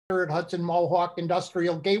at Hudson Mohawk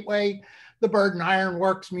Industrial Gateway, the Bird and Iron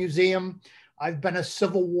Works Museum. I've been a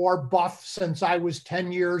Civil War buff since I was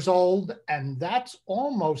 10 years old, and that's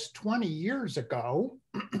almost 20 years ago.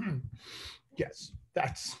 Yes,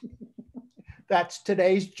 that's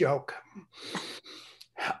today's joke.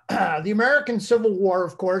 The American Civil War,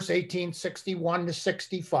 of course, 1861 to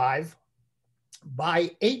 65.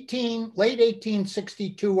 By late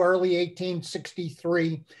 1862, early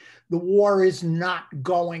 1863, the war is not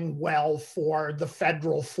going well for the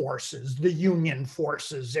federal forces, the Union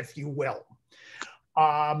forces, if you will.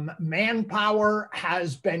 Manpower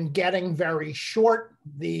has been getting very short.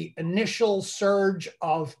 The initial surge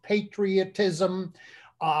of patriotism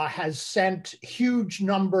has sent huge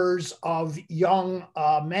numbers of young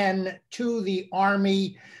men to the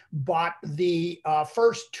Army, but the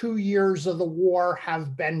first 2 years of the war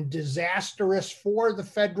have been disastrous for the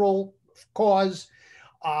federal cause.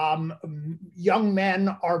 Young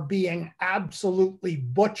men are being absolutely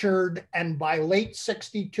butchered, and by late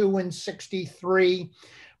 62 and 63,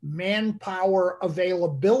 manpower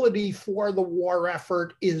availability for the war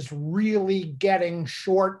effort is really getting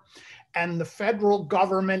short, and the federal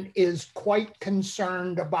government is quite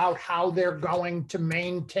concerned about how they're going to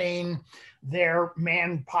maintain their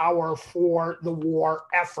manpower for the war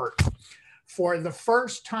effort. For the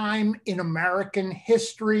first time in American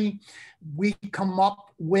history, we come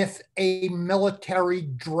up with a military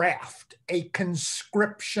draft, a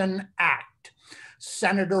conscription act.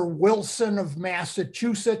 Senator Wilson of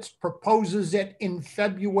Massachusetts proposes it in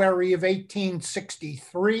February of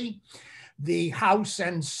 1863. The House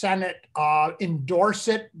and Senate endorse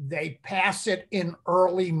it. They pass it in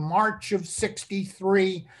early March of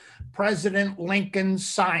 63. President Lincoln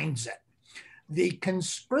signs it. The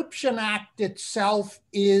Conscription Act itself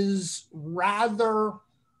is rather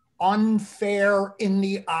unfair in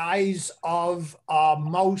the eyes of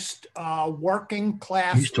most working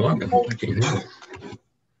class He's talking. people. I can't hear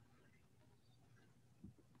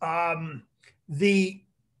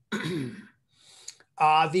him.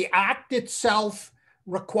 The act itself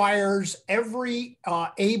requires every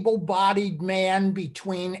able-bodied man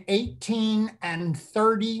between 18 and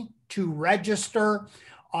 30 to register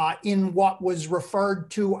in what was referred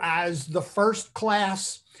to as the first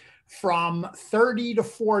class. From 30 to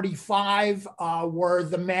 45 were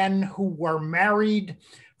the men who were married.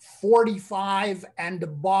 45 and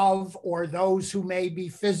above, or those who may be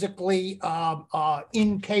physically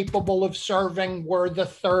incapable of serving, were the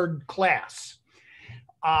third class.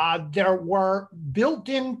 There were built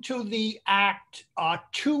into the act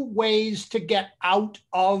two ways to get out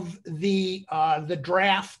of the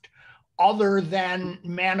draft other than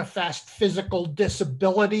manifest physical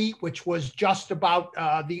disability, which was just about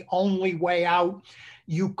the only way out.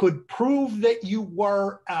 You could prove that you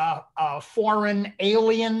were a foreign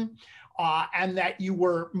alien and that you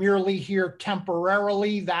were merely here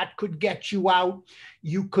temporarily. That could get you out.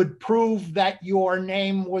 You could prove that your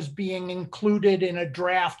name was being included in a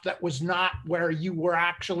draft that was not where you were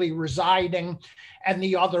actually residing. And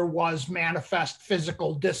the other was manifest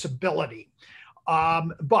physical disability.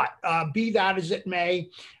 But be that as it may,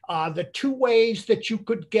 the two ways that you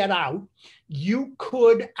could get out, you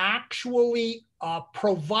could actually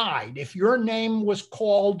provide, if your name was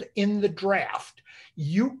called in the draft,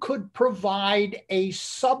 you could provide a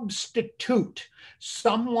substitute,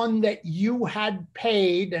 someone that you had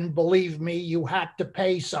paid, and believe me, you had to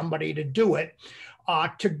pay somebody to do it,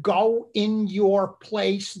 to go in your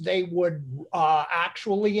place. They would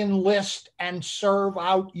actually enlist and serve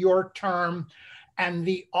out your term. And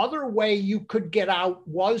the other way you could get out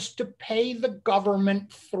was to pay the government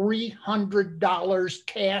 $300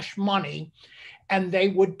 cash money, and they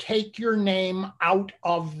would take your name out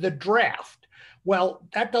of the draft. Well,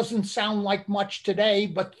 that doesn't sound like much today,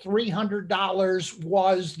 but $300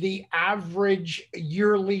 was the average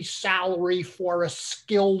yearly salary for a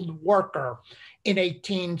skilled worker in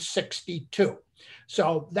 1862.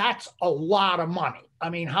 So that's a lot of money. I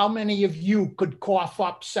mean, how many of you could cough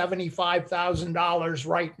up $75,000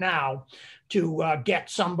 right now to get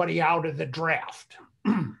somebody out of the draft?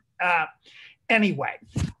 Anyway,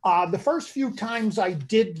 the first few times I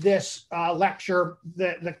did this lecture,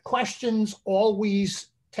 the questions always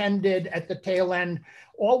tended at the tail end,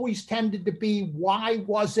 always tended to be, why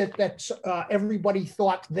was it that everybody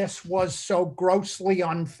thought this was so grossly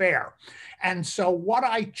unfair? And so what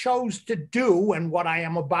I chose to do, and what I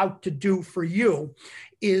am about to do for you,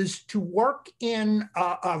 is to work in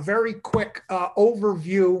a very quick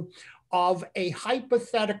overview of a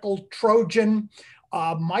hypothetical Trojan,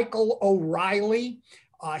 Michael O'Reilly.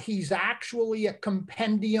 He's actually a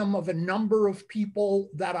compendium of a number of people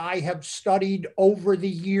that I have studied over the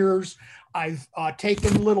years. I've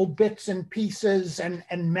taken little bits and pieces and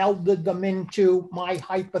melded them into my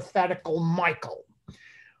hypothetical Michael.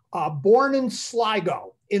 Born in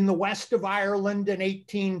Sligo in the west of Ireland in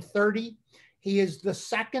 1830, he is the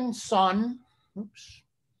second son. Oops,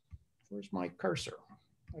 where's my cursor?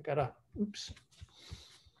 I gotta, oops.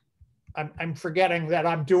 I'm forgetting that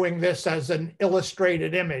I'm doing this as an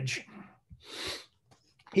illustrated image.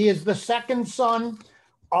 He is the second son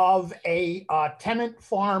of a tenant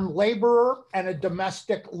farm laborer and a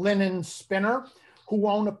domestic linen spinner who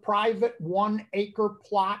own a private 1-acre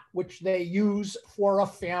plot, which they use for a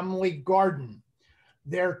family garden.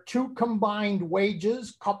 Their two combined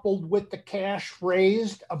wages, coupled with the cash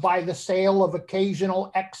raised by the sale of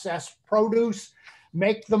occasional excess produce,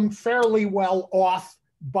 make them fairly well off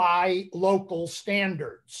by local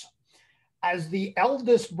standards. As the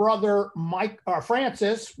eldest brother,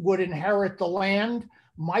 Francis, would inherit the land,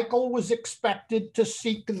 Michael was expected to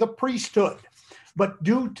seek the priesthood. But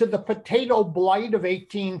due to the potato blight of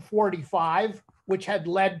 1845, which had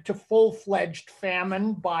led to full-fledged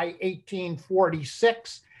famine by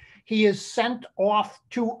 1846, he is sent off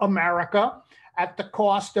to America at the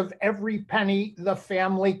cost of every penny the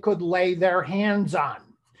family could lay their hands on.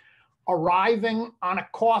 Arriving on a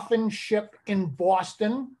coffin ship in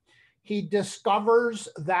Boston, he discovers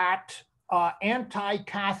that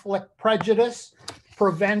anti-Catholic prejudice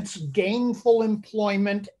prevents gainful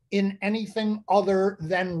employment in anything other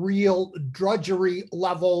than real drudgery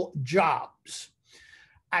level jobs.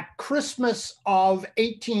 At Christmas of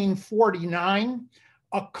 1849,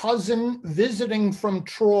 a cousin visiting from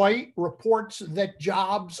Troy reports that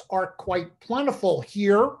jobs are quite plentiful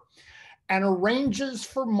here and arranges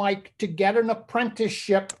for Mike to get an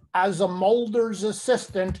apprenticeship as a molder's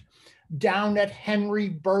assistant down at Henry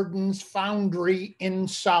Burden's foundry in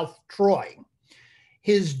South Troy.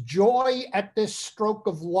 His joy at this stroke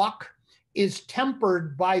of luck is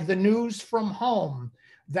tempered by the news from home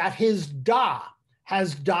that his da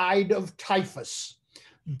has died of typhus,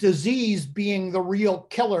 disease being the real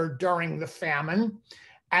killer during the famine,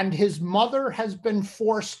 and his mother has been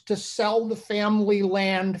forced to sell the family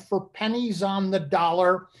land for pennies on the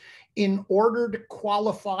dollar in order to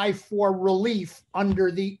qualify for relief under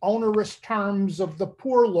the onerous terms of the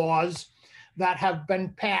poor laws that have been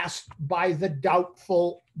passed by the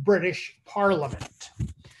doubtful British Parliament.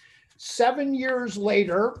 7 years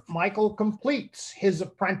later, Michael completes his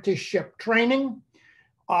apprenticeship training,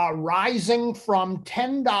 rising from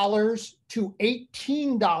 $10 to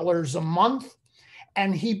 $18 a month,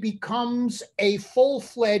 and he becomes a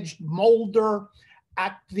full-fledged molder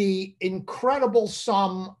at the incredible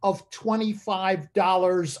sum of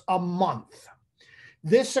 $25 a month.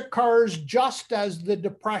 This occurs just as the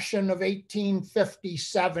Depression of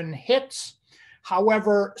 1857 hits.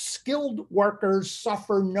 However, skilled workers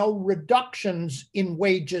suffer no reductions in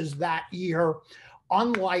wages that year,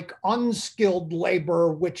 unlike unskilled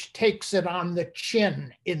labor, which takes it on the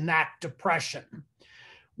chin in that depression.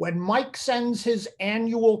 When Mike sends his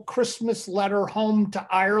annual Christmas letter home to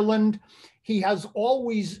Ireland, he has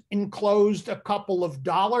always enclosed a couple of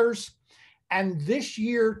dollars. And this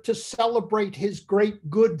year, to celebrate his great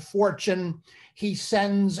good fortune, he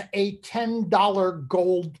sends a $10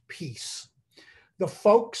 gold piece. The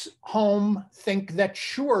folks home think that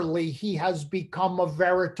surely he has become a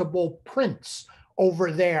veritable prince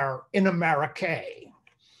over there in America.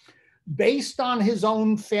 Based on his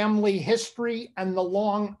own family history and the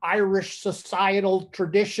long Irish societal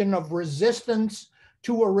tradition of resistance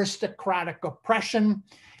to aristocratic oppression,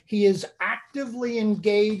 he is actively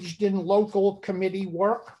engaged in local committee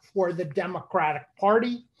work for the Democratic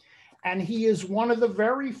Party, and he is one of the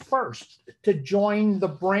very first to join the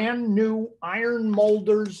brand new Iron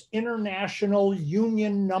Molders International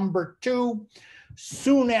Union No. 2,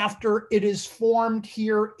 soon after it is formed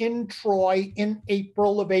here in Troy in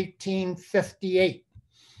April of 1858.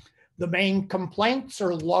 The main complaints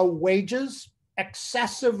are low wages,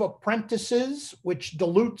 excessive apprentices, which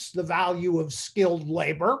dilutes the value of skilled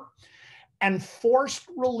labor, and forced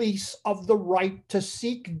release of the right to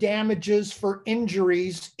seek damages for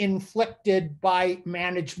injuries inflicted by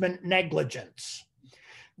management negligence.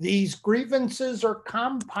 These grievances are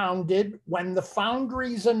compounded when the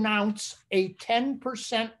foundries announce a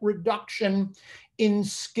 10% reduction in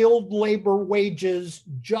skilled labor wages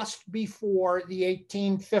just before the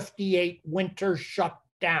 1858 winter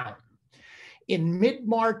shutdown. In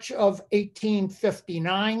mid-March of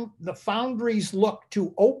 1859, the foundries looked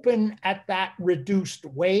to open at that reduced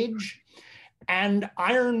wage, and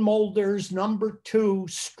Ironmolders #2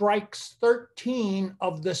 strikes 13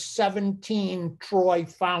 of the 17 Troy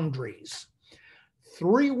foundries.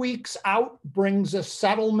 3 weeks out brings a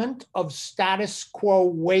settlement of status quo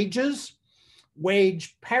wages,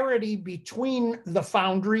 wage parity between the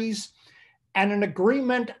foundries, and an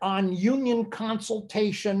agreement on union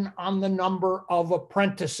consultation on the number of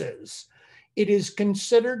apprentices. It is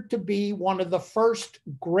considered to be one of the first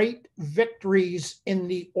great victories in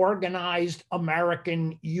the organized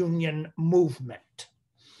American union movement.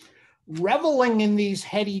 Reveling in these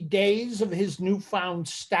heady days of his newfound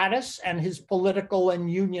status and his political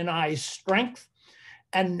and unionized strength,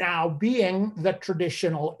 and now being the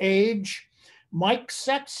traditional age, Mike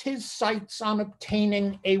sets his sights on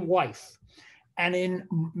obtaining a wife. And in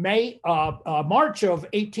March of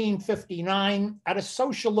 1859, at a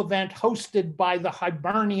social event hosted by the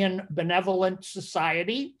Hibernian Benevolent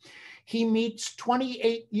Society, he meets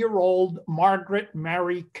 28-year-old Margaret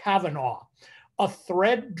Mary Kavanaugh, a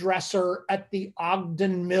thread dresser at the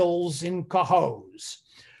Ogden Mills in Cohoes.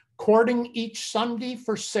 Courting each Sunday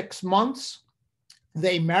for 6 months,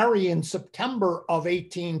 they marry in September of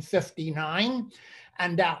 1859.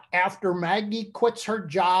 And after Maggie quits her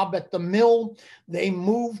job at the mill, they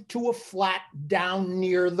move to a flat down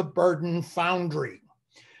near the Burden Foundry.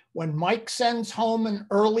 When Mike sends home an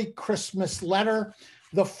early Christmas letter,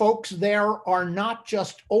 the folks there are not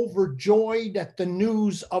just overjoyed at the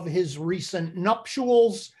news of his recent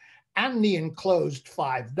nuptials and the enclosed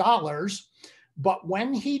 $5, but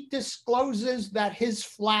when he discloses that his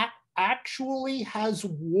flat actually has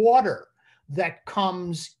water that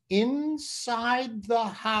comes inside the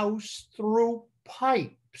house through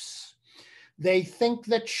pipes, they think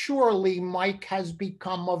that surely Mike has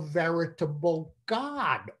become a veritable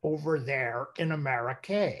god over there in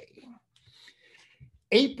America.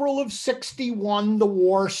 April of 61, the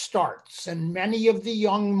war starts, and many of the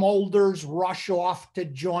young Molders rush off to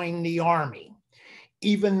join the army.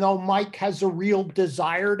 Even though Mike has a real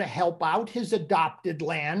desire to help out his adopted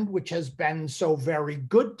land, which has been so very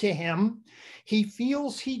good to him, he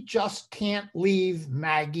feels he just can't leave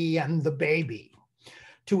Maggie and the baby.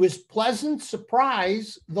 To his pleasant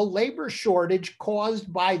surprise, the labor shortage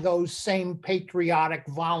caused by those same patriotic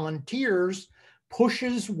volunteers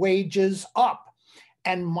pushes wages up,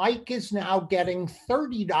 and Mike is now getting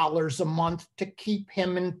 $30 a month to keep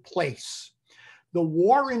him in place. The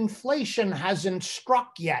war inflation hasn't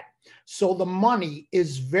struck yet, so the money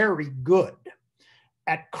is very good.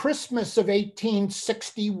 At Christmas of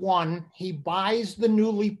 1861, he buys the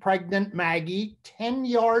newly pregnant Maggie 10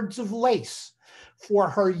 yards of lace for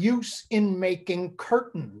her use in making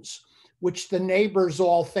curtains, which the neighbors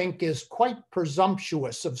all think is quite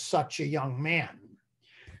presumptuous of such a young man.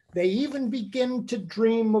 They even begin to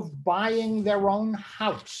dream of buying their own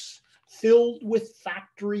house, filled with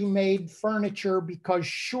factory-made furniture, because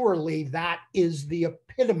surely that is the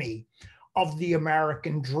epitome of the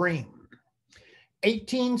American dream.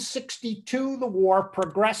 1862, the war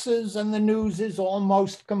progresses and the news is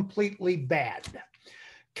almost completely bad.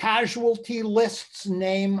 Casualty lists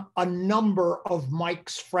name a number of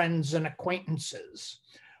Mike's friends and acquaintances.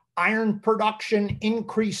 Iron production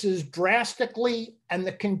increases drastically, and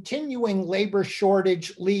the continuing labor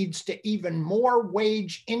shortage leads to even more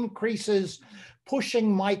wage increases,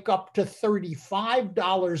 pushing Mike up to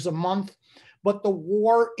 $35 a month. But the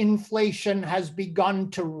war inflation has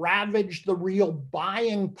begun to ravage the real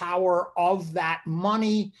buying power of that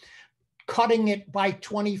money, cutting it by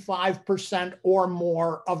 25% or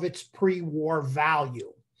more of its pre-war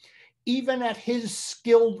value. Even at his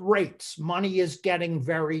skilled rates, money is getting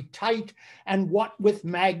very tight. And what with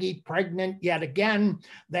Maggie pregnant yet again,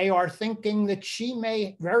 they are thinking that she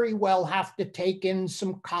may very well have to take in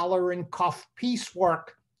some collar and cuff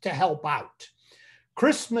piecework to help out.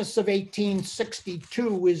 Christmas of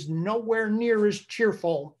 1862 is nowhere near as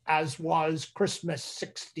cheerful as was Christmas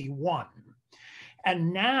 61.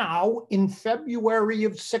 And now, in February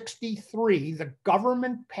of 63, the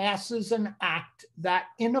government passes an act that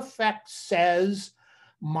in effect says,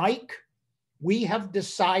 Mike, we have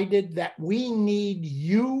decided that we need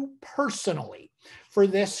you personally for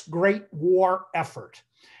this great war effort.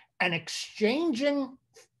 And in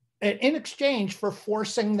exchange for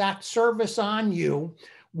forcing that service on you,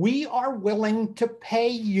 we are willing to pay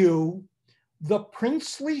you the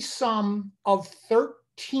princely sum of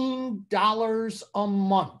 $13 a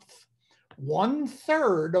month,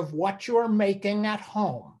 1/3 of what you're making at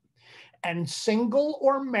home. And single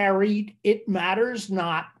or married, it matters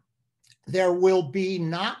not. There will be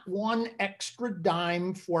not one extra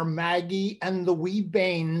dime for Maggie and the wee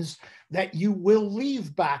Baines that you will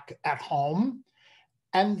leave back at home.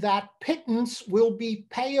 and that pittance will be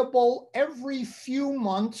payable every few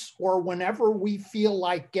months or whenever we feel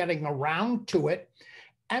like getting around to it,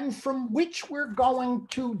 and from which we're going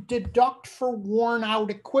to deduct for worn out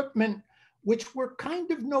equipment, which we're kind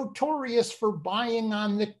of notorious for buying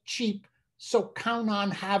on the cheap, so count on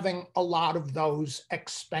having a lot of those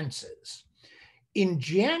expenses. In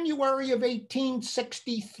January of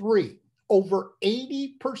 1863, over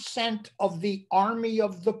 80% of the Army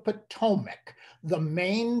of the Potomac, the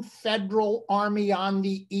main federal army on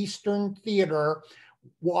the Eastern Theater,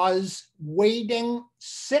 was waiting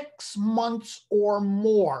 6 months or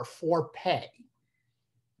more for pay.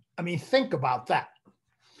 I mean, think about that.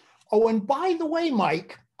 Oh, and by the way,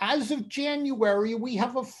 Mike, as of January, we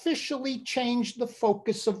have officially changed the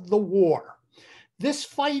focus of the war. This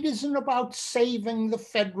fight isn't about saving the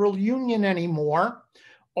federal union anymore.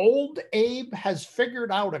 Old Abe has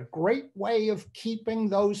figured out a great way of keeping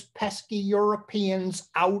those pesky Europeans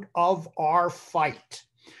out of our fight.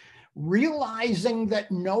 Realizing that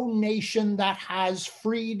no nation that has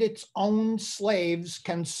freed its own slaves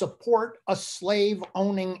can support a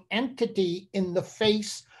slave-owning entity in the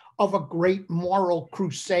face of a great moral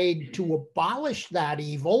crusade to abolish that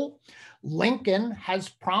evil, Lincoln has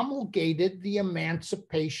promulgated the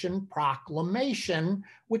Emancipation Proclamation,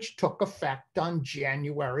 which took effect on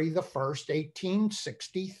January the 1st,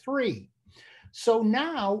 1863. So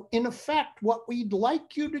now, in effect, what we'd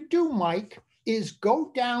like you to do, Mike, is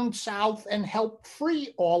go down south and help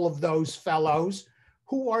free all of those fellows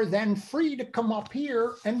who are then free to come up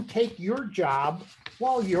here and take your job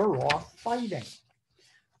while you're off fighting.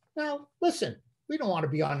 Now, listen, we don't want to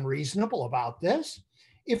be unreasonable about this.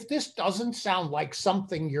 If this doesn't sound like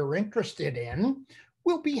something you're interested in,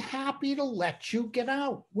 we'll be happy to let you get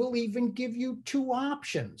out. We'll even give you 2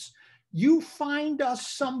 options. You find us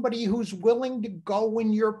somebody who's willing to go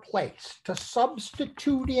in your place, to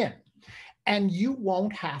substitute in, and you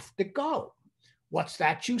won't have to go. What's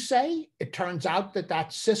that you say? It turns out that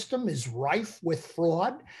that system is rife with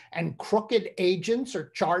fraud and crooked agents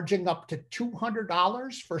are charging up to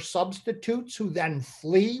 $200 for substitutes who then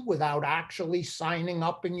flee without actually signing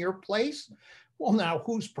up in your place. Well, now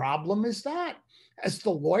whose problem is that? As the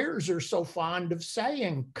lawyers are so fond of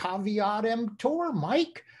saying, caveat emptor,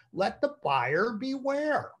 Mike, let the buyer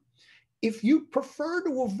beware. If you prefer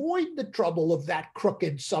to avoid the trouble of that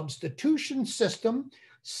crooked substitution system,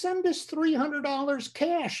 send us $300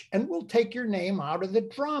 cash and we'll take your name out of the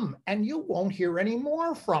drum and you won't hear any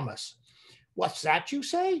more from us. What's that you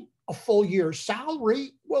say? A full year's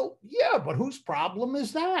salary? Well, yeah, but whose problem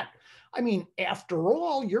is that? I mean, after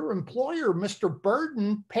all, your employer, Mr.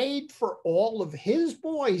 Burden, paid for all of his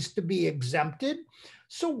boys to be exempted.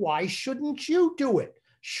 So why shouldn't you do it?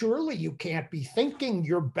 Surely you can't be thinking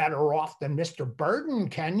you're better off than Mr. Burden,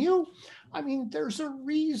 can you? I mean, there's a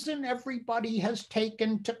reason everybody has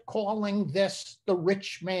taken to calling this the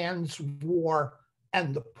rich man's war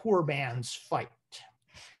and the poor man's fight.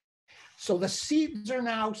 So the seeds are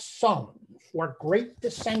now sown for great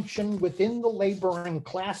dissension within the laboring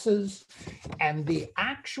classes, and the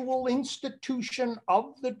actual institution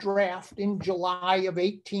of the draft in July of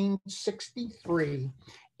 1863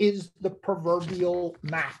 is the proverbial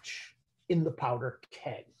match in the powder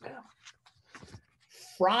keg.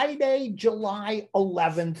 Friday, July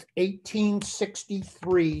 11th,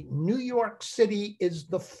 1863, New York City is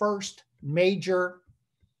the first major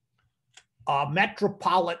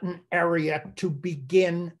metropolitan area to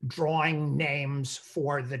begin drawing names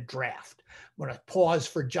for the draft. I'm going to pause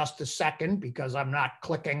for just a second because I'm not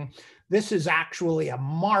clicking. This is actually a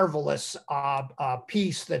marvelous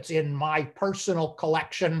piece that's in my personal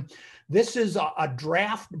collection. This is a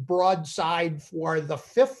draft broadside for the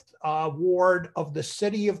 5th ward of the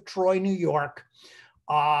city of Troy, New York,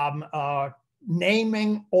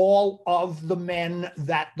 naming all of the men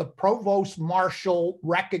that the provost marshal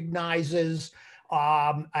recognizes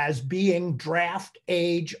as being draft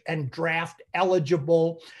age and draft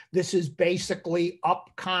eligible. This is basically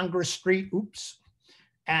up Congress Street,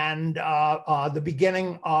 and the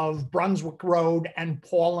beginning of Brunswick Road and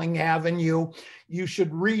Pauling Avenue. You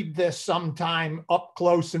should read this sometime up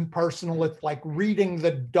close and personal. It's like reading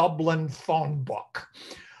the Dublin phone book.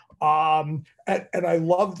 And I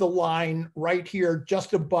love the line right here,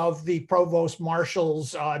 just above the provost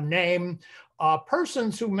marshal's name.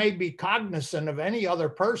 Persons who may be cognizant of any other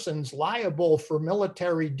persons liable for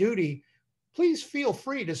military duty, please feel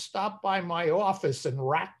free to stop by my office and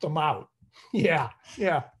rat them out. Yeah,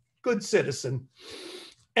 good citizen.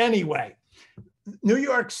 Anyway, New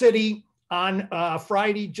York City on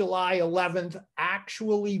Friday, July 11th,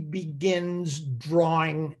 actually begins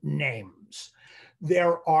drawing names.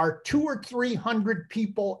 There are 200 or 300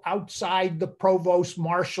 people outside the provost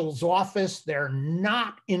marshal's office. They're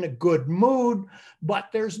not in a good mood, but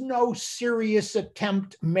there's no serious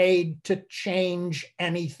attempt made to change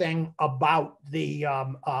anything about the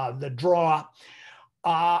draw.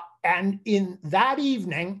 And in that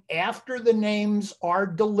evening, after the names are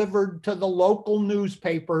delivered to the local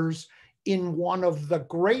newspapers, in one of the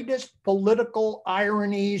greatest political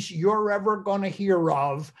ironies you're ever going to hear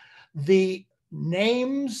of, the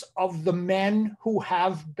names of the men who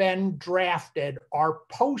have been drafted are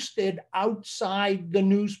posted outside the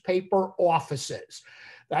newspaper offices.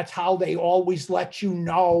 That's how they always let you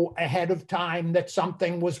know ahead of time that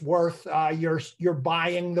something was worth, you're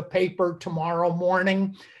buying the paper tomorrow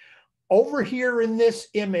morning. Over here in this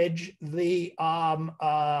image, the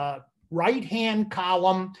right-hand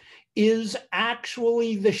column is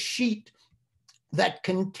actually the sheet that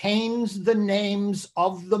contains the names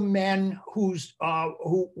of the men whose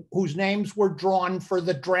names were drawn for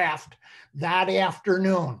the draft that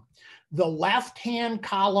afternoon. The left-hand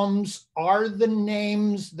columns are the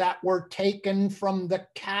names that were taken from the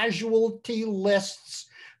casualty lists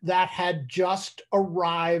that had just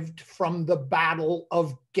arrived from the Battle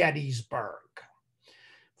of Gettysburg.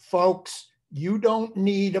 Folks, you don't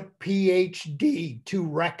need a PhD to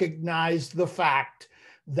recognize the fact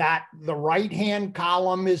that the right-hand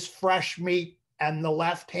column is fresh meat and the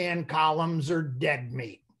left-hand columns are dead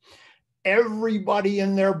meat. Everybody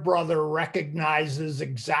and their brother recognizes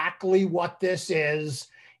exactly what this is.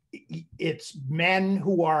 It's men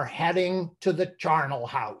who are heading to the charnel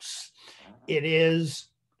house. It is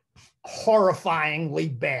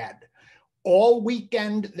horrifyingly bad. All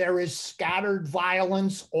weekend, there is scattered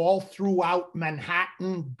violence all throughout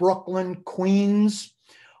Manhattan, Brooklyn, Queens.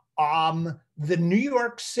 The New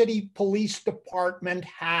York City Police Department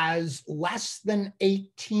has less than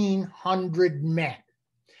 1,800 men,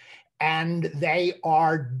 and they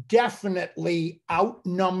are definitely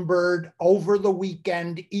outnumbered over the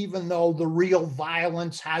weekend, even though the real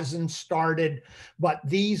violence hasn't started, but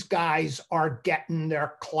these guys are getting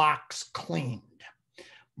their clocks cleaned.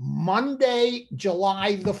 Monday,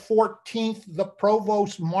 July the 14th, the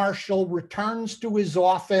provost marshal returns to his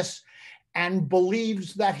office and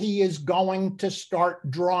believes that he is going to start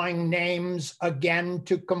drawing names again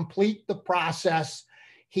to complete the process.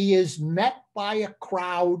 He is met by a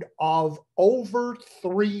crowd of over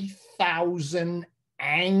 3,000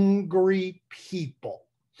 angry people.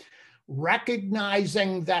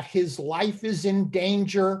 Recognizing that his life is in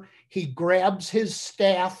danger, he grabs his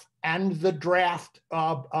staff and the draft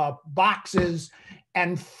boxes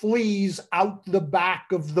and flees out the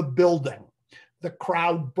back of the building. The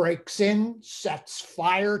crowd breaks in, sets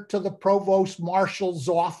fire to the provost marshal's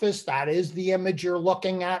office. That is the image you're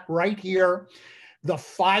looking at right here. The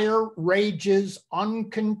fire rages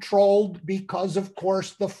uncontrolled because, of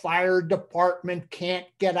course, the fire department can't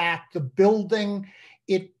get at the building.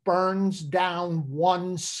 It burns down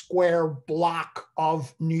 1 square block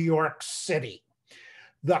of New York City.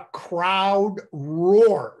 The crowd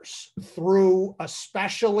roars through,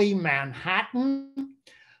 especially Manhattan.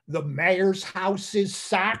 The mayor's house is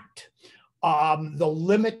sacked.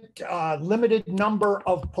 The limited number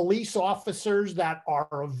of police officers that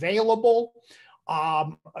are available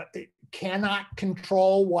cannot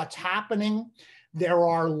control what's happening. There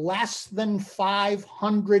are less than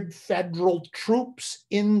 500 federal troops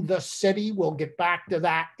in the city. We'll get back to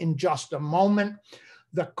that in just a moment.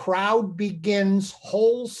 The crowd begins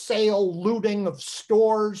wholesale looting of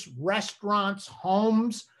stores, restaurants,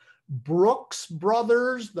 homes. Brooks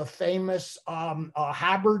Brothers, the famous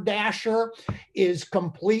haberdasher, is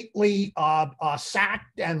completely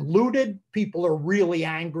sacked and looted. People are really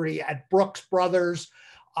angry at Brooks Brothers.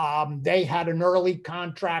 They had an early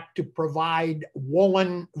contract to provide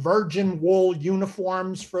virgin wool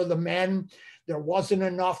uniforms for the men. There wasn't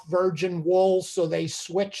enough virgin wool, so they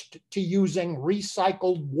switched to using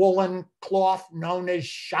recycled woolen cloth known as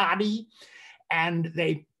shoddy. And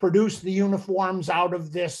they produced the uniforms out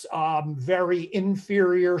of this very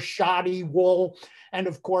inferior shoddy wool. And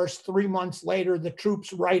of course, 3 months later, the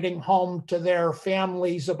troops writing home to their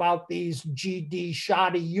families about these GD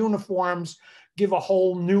shoddy uniforms give a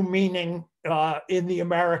whole new meaning in the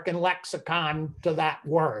American lexicon to that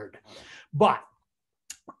word. But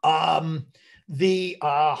the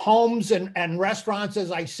homes and restaurants, as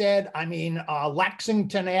I said, I mean,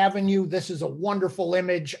 Lexington Avenue, this is a wonderful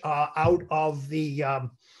image out of the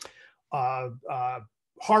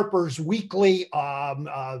Harper's Weekly,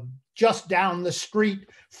 just down the street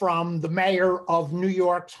from the mayor of New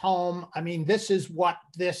York's home. I mean, this is what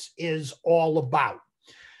this is all about.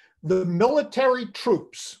 The military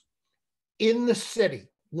troops in the city,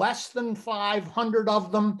 less than 500 of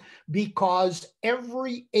them, because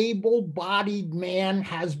every able-bodied man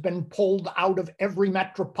has been pulled out of every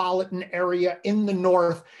metropolitan area in the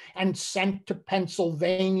North and sent to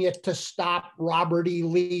Pennsylvania to stop Robert E.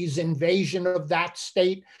 Lee's invasion of that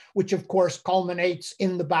state, which of course culminates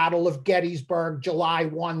in the Battle of Gettysburg, July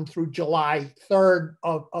 1 through July 3rd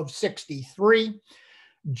of 63.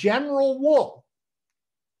 General Wool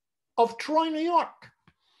of Troy, New York,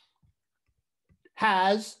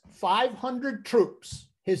 has 500 troops.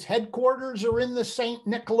 His headquarters are in the St.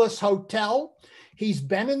 Nicholas Hotel. He's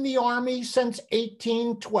been in the Army since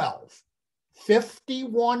 1812.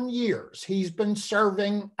 51 years he's been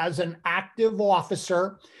serving as an active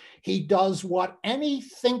officer. He does what any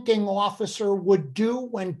thinking officer would do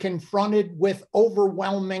when confronted with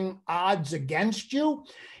overwhelming odds against you.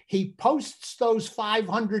 He posts those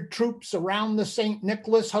 500 troops around the St.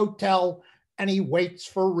 Nicholas Hotel and he waits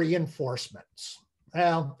for reinforcements.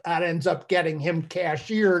 Well, that ends up getting him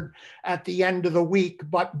cashiered at the end of the week,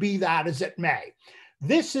 but be that as it may.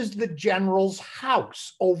 This is the general's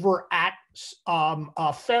house over at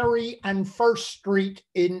Ferry and First Street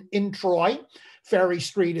in Troy. Ferry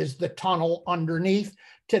Street is the tunnel underneath.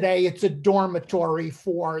 Today, it's a dormitory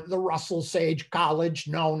for the Russell Sage College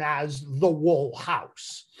known as the Wool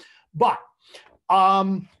House. But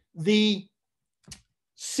the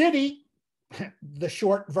city, the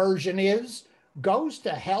short version is, goes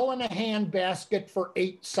to hell in a handbasket for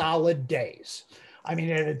 8 solid days. I mean,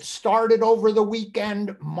 it had started over the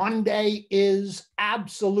weekend. Monday is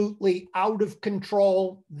absolutely out of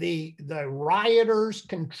control. The rioters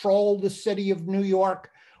control the city of New York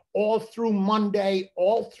all through Monday,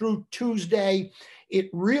 all through Tuesday. It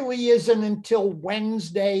really isn't until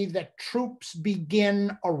Wednesday that troops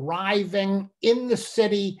begin arriving in the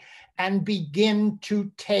city and begin to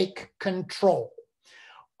take control.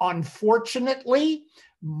 Unfortunately,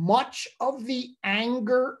 much of the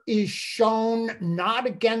anger is shown not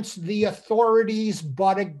against the authorities,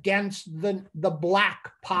 but against the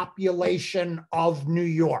Black population of New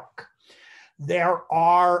York. There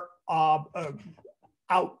are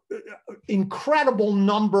incredible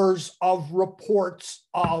numbers of reports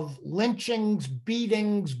of lynchings,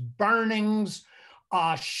 beatings, burnings,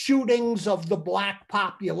 shootings of the Black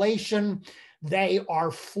population. They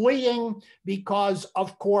are fleeing because,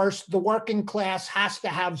 of course, the working class has to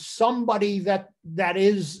have somebody that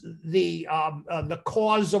is the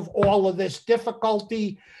cause of all of this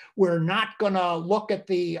difficulty. We're not going to look at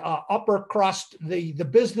the upper crust, the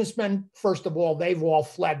businessmen. First of all, they've all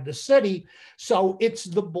fled the city. So it's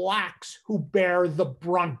the Blacks who bear the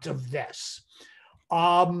brunt of this.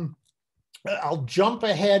 I'll jump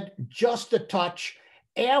ahead just a touch.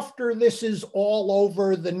 After this is all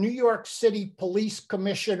over, the New York City Police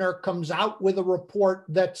Commissioner comes out with a report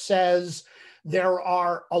that says there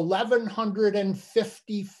are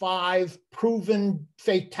 1,155 proven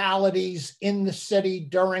fatalities in the city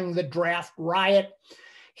during the draft riot.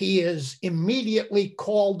 He is immediately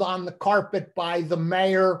called on the carpet by the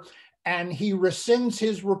mayor, and he rescinds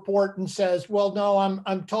his report and says, well, no,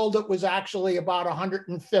 I'm told it was actually about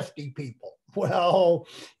 150 people. Well,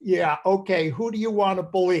 yeah, okay, who do you want to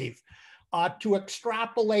believe? To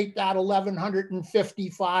extrapolate that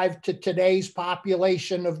 1,155 to today's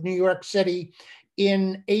population of New York City,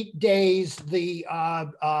 in 8 days, the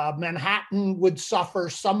Manhattan would suffer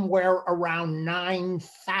somewhere around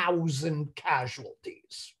 9,000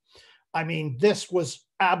 casualties. I mean, this was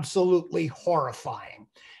absolutely horrifying.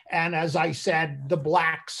 And as I said, the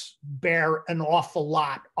Blacks bear an awful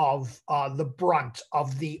lot of the brunt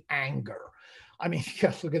of the anger. I mean,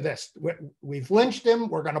 look at this. We've lynched him.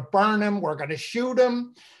 We're going to burn him. We're going to shoot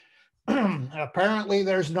him. Apparently,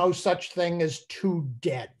 there's no such thing as two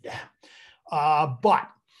dead. But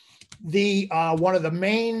one of the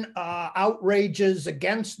main outrages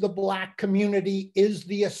against the Black community is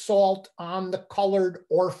the assault on the Colored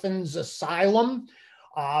Orphans Asylum.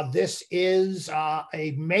 This is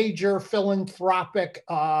a major philanthropic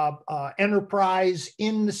enterprise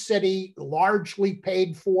in the city, largely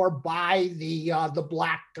paid for by the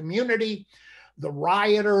Black community. The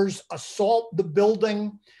rioters assault the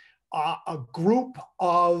building. A group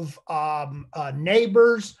of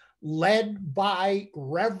neighbors led by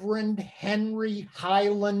Reverend Henry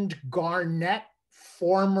Highland Garnett,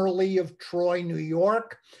 formerly of Troy, New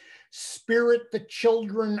York, spirit the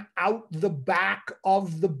children out the back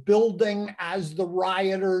of the building as the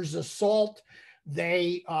rioters assault.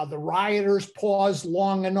 The rioters pause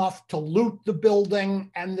long enough to loot the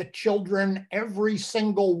building, and the children, every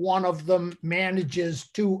single one of them, manages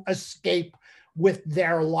to escape with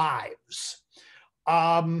their lives.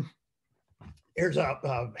 Here's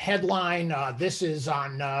a headline. This is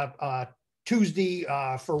on Tuesday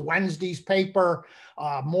for Wednesday's paper.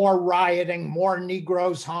 More rioting, more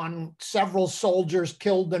Negroes hung, several soldiers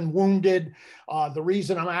killed and wounded. The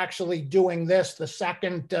reason I'm actually doing this, the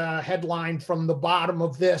second headline from the bottom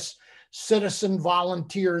of this, citizen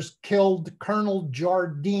volunteers killed, Colonel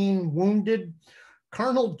Jardine wounded.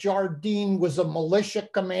 Colonel Jardine was a militia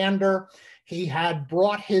commander. He had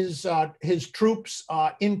brought his troops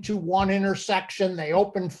into one intersection. They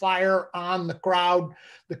opened fire on the crowd.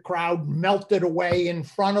 The crowd melted away in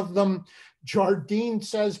front of them. Jardine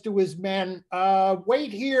says to his men,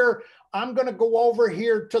 wait here. I'm going to go over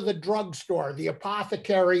here to the drugstore, the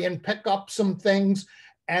apothecary, and pick up some things.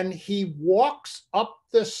 And he walks up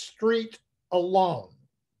the street alone.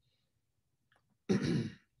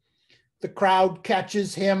 The crowd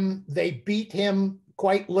catches him. They beat him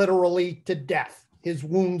quite literally to death. His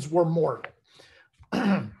wounds were mortal.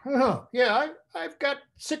 Yeah, I've got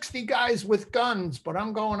 60 guys with guns, but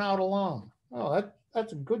I'm going out alone. Oh,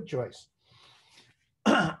 that's a good choice.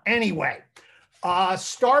 Anyway,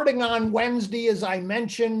 starting on Wednesday, as I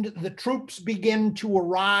mentioned, the troops begin to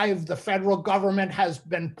arrive. The federal government has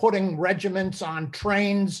been putting regiments on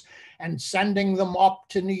trains and sending them up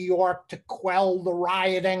to New York to quell the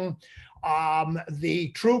rioting.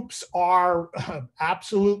 The troops are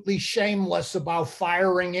absolutely shameless about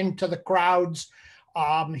firing into the crowds.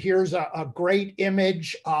 Here's a great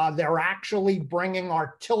image. They're actually bringing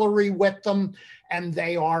artillery with them, and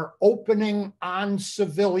they are opening on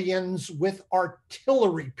civilians with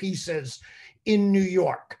artillery pieces in New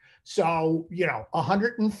York. So,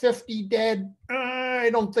 150 dead?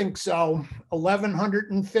 I don't think so.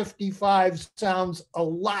 1,155 sounds a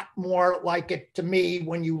lot more like it to me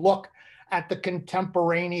when you look at the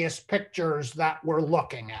contemporaneous pictures that we're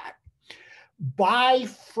looking at. By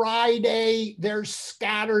Friday, there's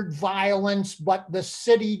scattered violence, but the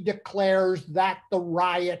city declares that the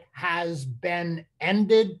riot has been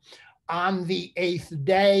ended on the 8th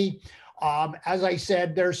day. As I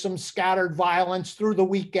said, there's some scattered violence through the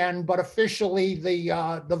weekend, but officially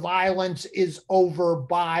the violence is over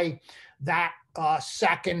by that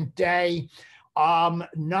second day.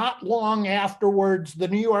 Not long afterwards, the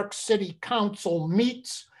New York City Council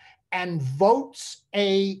meets and votes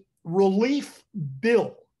a relief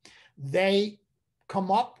bill. They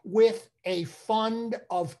come up with a fund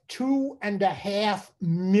of $2.5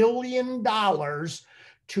 million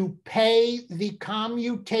to pay the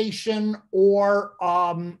commutation or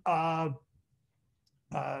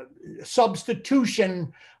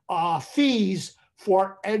substitution fees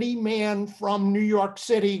for any man from New York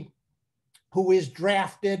City who is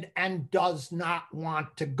drafted and does not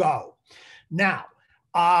want to go. Now,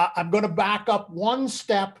 I'm going to back up one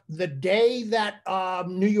step. The day that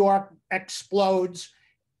New York explodes,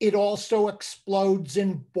 it also explodes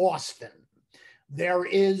in Boston. There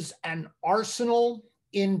is an arsenal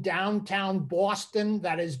in downtown Boston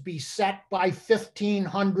that is beset by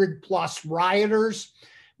 1,500 plus rioters.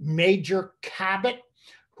 Major Cabot,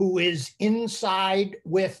 who is inside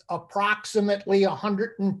with approximately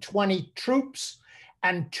 120 troops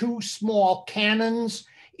and 2 small cannons,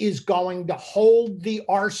 is going to hold the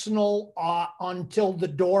arsenal until the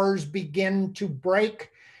doors begin to break.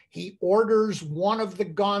 He orders one of the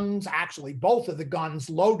guns, actually both of the guns,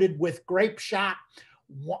 loaded with grape shot,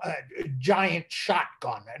 a giant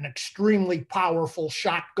shotgun, an extremely powerful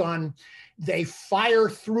shotgun. They fire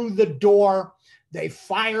through the door. They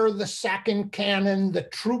fire the second cannon. The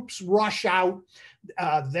troops rush out.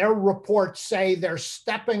 Their reports say they're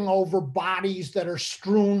stepping over bodies that are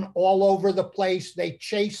strewn all over the place. They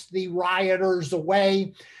chase the rioters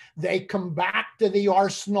away. They come back to the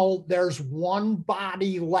arsenal. There's one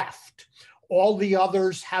body left. All the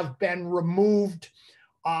others have been removed.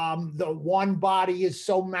 The one body is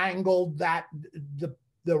so mangled that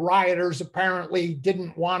the rioters apparently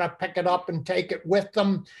didn't want to pick it up and take it with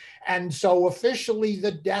them. And so officially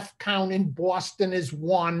the death count in Boston is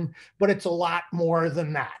 1, but it's a lot more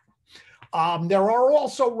than that. There are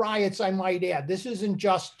also riots, I might add. This isn't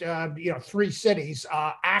just 3 cities.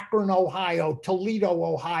 Akron, Ohio, Toledo,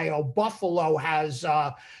 Ohio, Buffalo has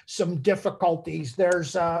some difficulties.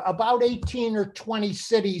 There's about 18 or 20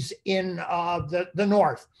 cities in the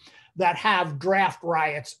north that have draft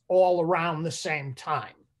riots all around the same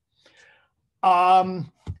time.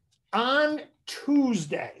 On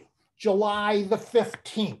Tuesday, July the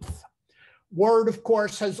 15th, word, of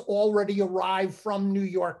course, has already arrived from New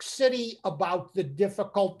York City about the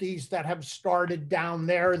difficulties that have started down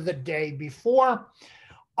there the day before.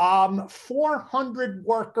 400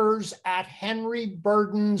 workers at Henry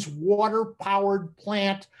Burden's water-powered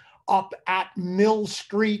plant up at Mill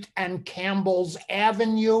Street and Campbell's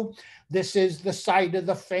Avenue. This is the site of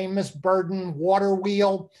the famous Burden water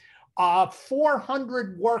wheel.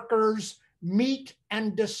 400 workers meet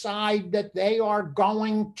and decide that they are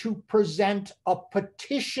going to present a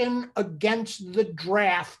petition against the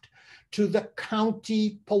draft to the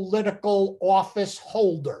county political office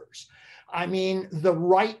holders. I mean, the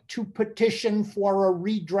right to petition for a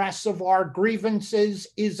redress of our grievances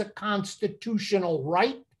is a constitutional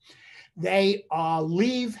right. They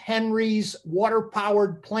leave Henry's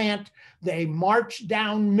water-powered plant. They march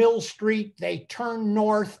down Mill Street. They turn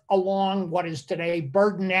north along what is today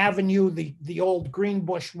Burden Avenue, the old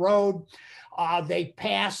Greenbush Road. They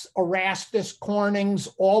pass Erastus Corning's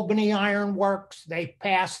Albany Iron Works. They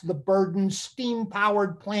pass the Burden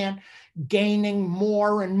steam-powered plant, gaining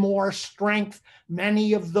more and more strength.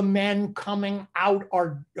 Many of the men coming out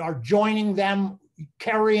are joining them,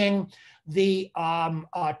 carrying the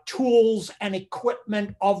tools and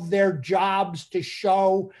equipment of their jobs to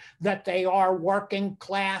show that they are working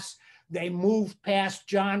class. They move past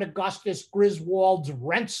John Augustus Griswold's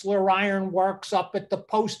Rensselaer Iron Works up at the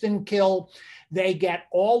Post and Kill. They get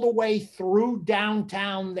all the way through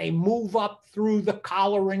downtown. They move up through the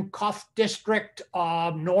Collar and Cuff District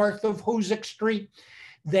north of Hoosick Street.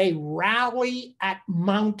 They rally at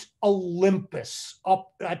Mount Olympus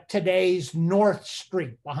up at today's North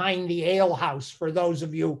Street behind the Ale House, for those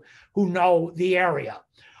of you who know the area.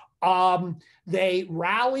 They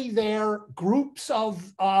rally there. Groups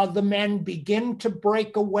of the men begin to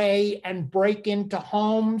break away and break into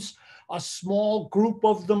homes. A small group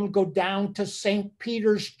of them go down to St.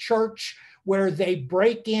 Peter's Church, where they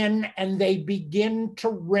break in and they begin to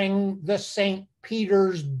ring the St.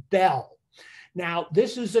 Peter's bell. Now,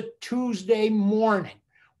 this is a Tuesday morning.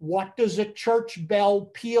 What does a church bell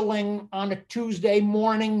pealing on a Tuesday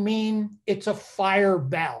morning mean? It's a fire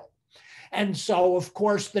bell. And so, of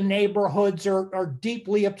course, the neighborhoods are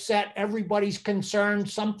deeply upset. Everybody's concerned.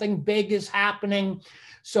 Something big is happening.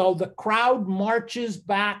 So the crowd marches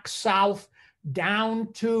back south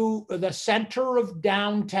down to the center of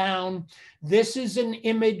downtown. This is an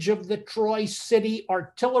image of the Troy City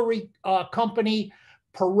Artillery Company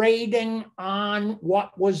parading on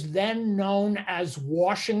what was then known as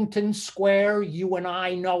Washington Square. You and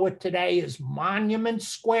I know it today as Monument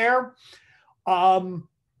Square.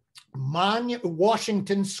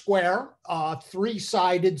 Washington Square,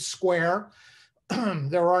 three-sided square.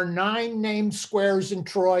 There are 9 named squares in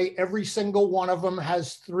Troy. Every single one of them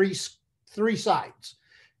has three sides.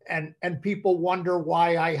 And people wonder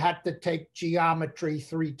why I had to take geometry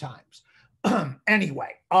 3 times.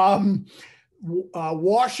 Anyway,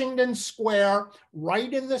 Washington Square,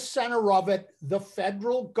 right in the center of it, the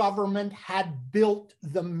federal government had built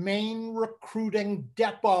the main recruiting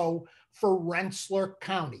depot for Rensselaer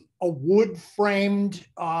County, a wood-framed,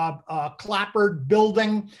 clapboard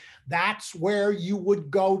building. That's where you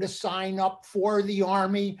would go to sign up for the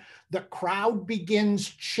Army. The crowd begins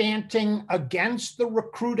chanting against the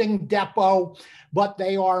recruiting depot, but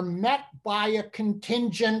they are met by a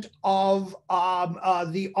contingent of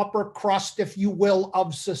the upper crust, if you will,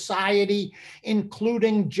 of society,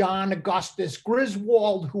 including John Augustus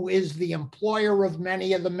Griswold, who is the employer of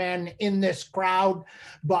many of the men in this crowd.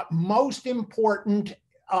 But most important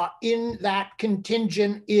in that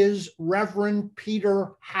contingent is Reverend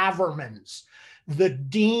Peter Havermans, the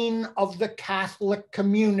dean of the Catholic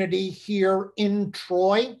community here in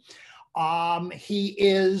Troy. He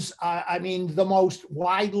is, the most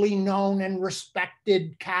widely known and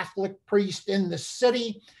respected Catholic priest in the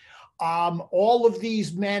city. All of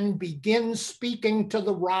these men begin speaking to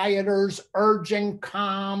the rioters, urging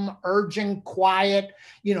calm, urging quiet,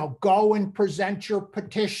 go and present your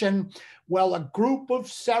petition. Well, a group of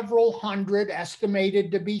several hundred,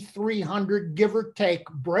 estimated to be 300, give or take,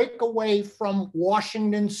 break away from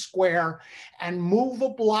Washington Square and move a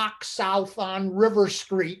block south on River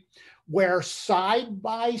Street, where side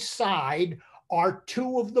by side are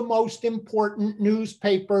 2 of the most important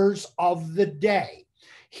newspapers of the day.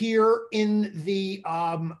 Here in the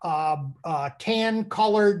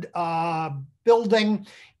tan-colored building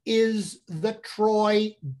is the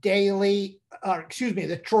Troy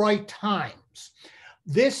the Troy Times.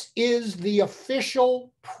 This is the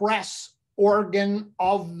official press organ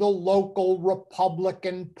of the local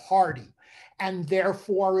Republican Party, and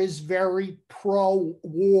therefore is very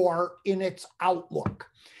pro-war in its outlook.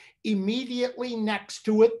 Immediately next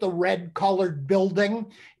to it, the red-colored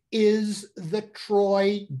building, is the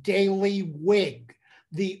Troy Daily Whig,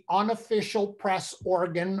 the unofficial press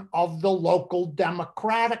organ of the local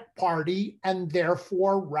Democratic Party, and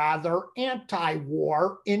therefore rather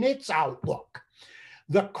anti-war in its outlook.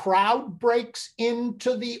 The crowd breaks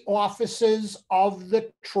into the offices of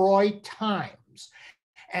the Troy Times,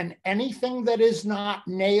 and anything that is not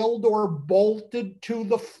nailed or bolted to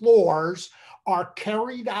the floors are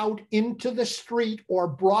carried out into the street or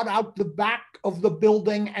brought out the back of the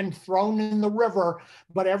building and thrown in the river.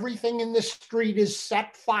 But everything in the street is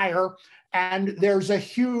set fire, and there's a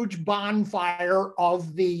huge bonfire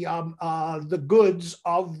of the goods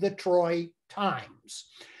of the Troy Times.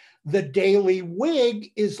 The Daily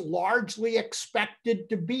Whig is largely expected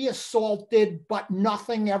to be assaulted, but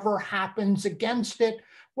nothing ever happens against it.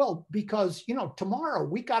 Well, because, tomorrow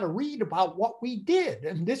we got to read about what we did,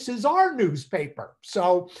 and this is our newspaper.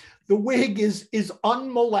 So the Whig is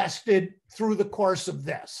unmolested through the course of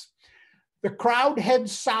this. The crowd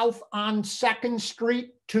heads south on 2nd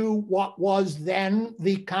Street to what was then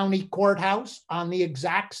the county courthouse on the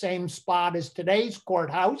exact same spot as today's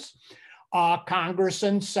courthouse, Congress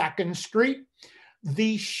and 2nd Street.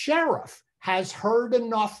 The sheriff has heard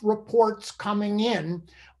enough reports coming in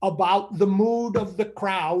about the mood of the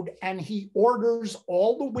crowd, and he orders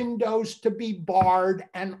all the windows to be barred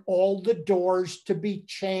and all the doors to be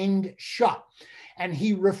chained shut. And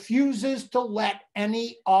he refuses to let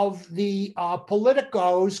any of the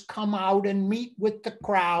politicos come out and meet with the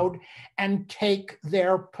crowd and take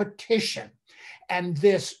their petition. And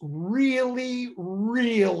this really,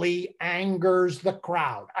 really angers the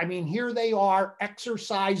crowd. I mean, here they are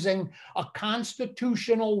exercising a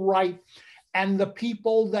constitutional right, and the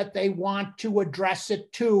people that they want to address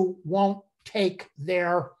it to won't take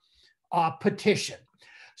their petition.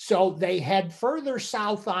 So they head further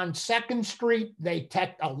south on 2nd Street, they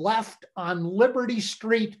take a left on Liberty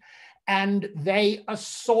Street, and they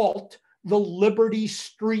assault the Liberty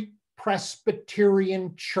Street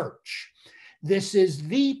Presbyterian Church. This is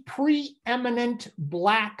the preeminent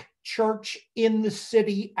Black church in the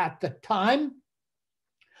city at the time.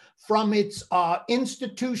 From its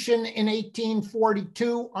institution in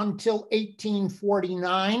 1842 until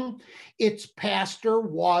 1849, its pastor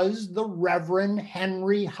was the Reverend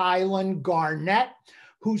Henry Highland Garnett,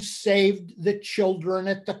 who saved the children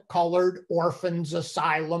at the Colored Orphans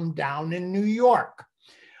Asylum down in New York.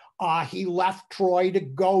 He left Troy to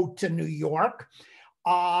go to New York.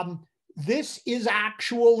 This is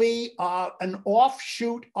actually an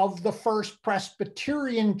offshoot of the First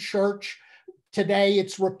Presbyterian Church. Today,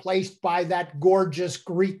 it's replaced by that gorgeous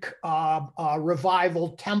Greek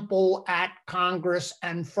revival temple at Congress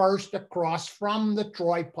and First across from the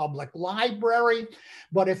Troy Public Library.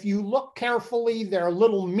 But if you look carefully, their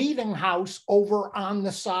little meeting house over on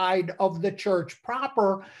the side of the church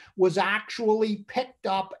proper was actually picked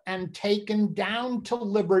up and taken down to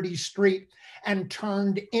Liberty Street and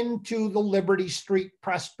turned into the Liberty Street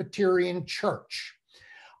Presbyterian Church.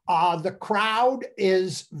 The crowd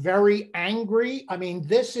is very angry. I mean,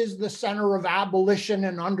 this is the center of abolition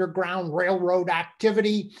and Underground Railroad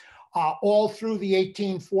activity all through the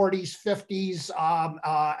 1840s, 50s,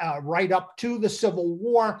 right up to the Civil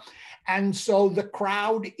War. And so the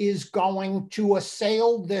crowd is going to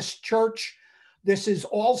assail this church. This is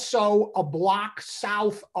also a block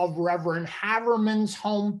south of Reverend Haverman's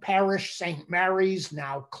home parish, St. Mary's,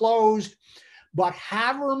 now closed. But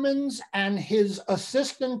Haverman's and his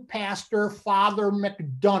assistant pastor, Father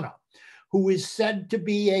McDonough, who is said to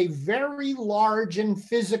be a very large and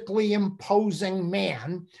physically imposing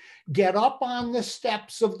man, get up on the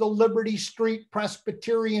steps of the Liberty Street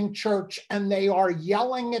Presbyterian Church, and they are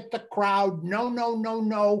yelling at the crowd, no, no, no,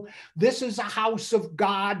 no, this is a house of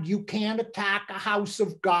God. You can't attack a house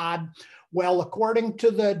of God. Well, according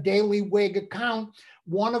to the Daily Whig account,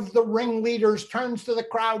 one of the ringleaders turns to the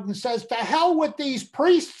crowd and says, to hell with these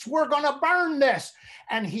priests, we're going to burn this.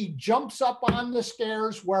 And he jumps up on the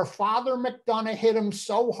stairs where Father McDonough hit him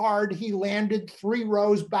so hard he landed 3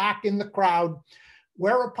 rows back in the crowd,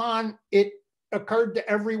 whereupon it occurred to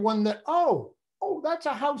everyone that, oh, that's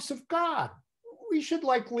a house of God. We should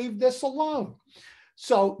leave this alone.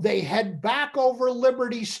 So they head back over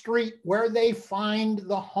Liberty Street where they find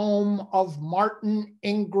the home of Martin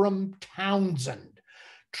Ingram Townsend,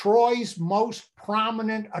 Troy's most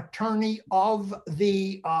prominent attorney of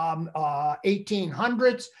the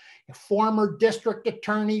 1800s, former district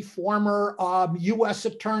attorney, former U.S.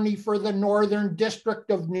 attorney for the Northern District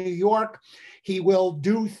of New York. He will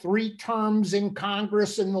do 3 terms in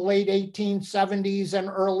Congress in the late 1870s and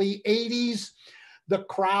early 80s. The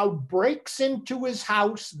crowd breaks into his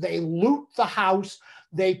house. They loot the house.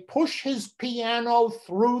 They push his piano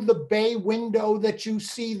through the bay window that you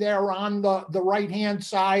see there on the right-hand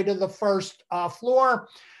side of the first floor.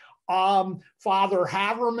 Father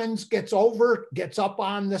Havermans gets up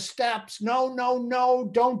on the steps. No, no, no,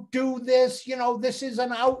 don't do this. You know, this is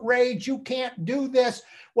an outrage. You can't do this.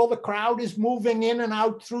 Well, the crowd is moving in and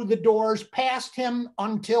out through the doors past him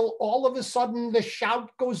until all of a sudden the shout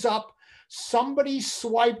goes up. Somebody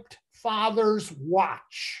swiped Father's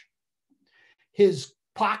watch, his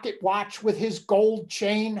pocket watch with his gold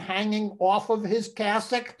chain hanging off of his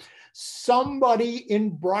cassock. Somebody,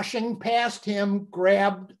 in brushing past him,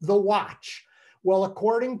 grabbed the watch. Well,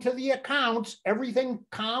 according to the accounts, everything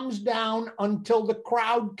calms down until the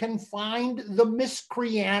crowd can find the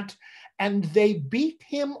miscreant, and they beat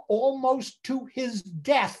him almost to his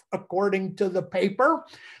death, according to the paper.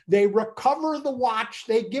 They recover the watch,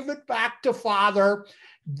 they give it back to Father.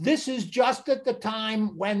 This is just at the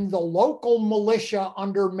time when the local militia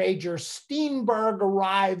under Major Steenberg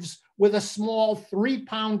arrives with a small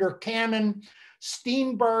 3-pounder cannon.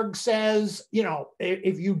 Steenberg says, you know,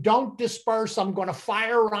 if you don't disperse, I'm going to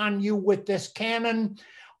fire on you with this cannon.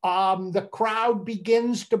 The crowd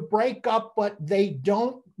begins to break up, but they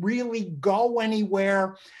don't really go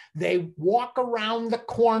anywhere. They walk around the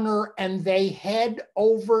corner and they head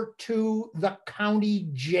over to the county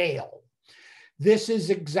jail. This is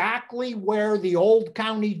exactly where the old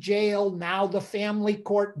county jail, now the family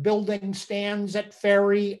court building, stands at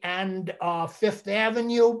Ferry and Fifth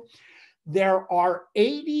Avenue. There are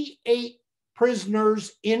 88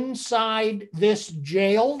 prisoners inside this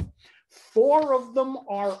jail. 4 of them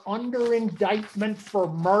are under indictment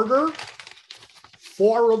for murder.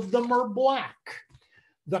 4 of them are black.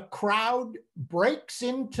 The crowd breaks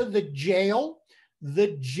into the jail.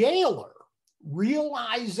 The jailer,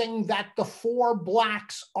 realizing that the 4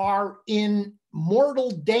 blacks are in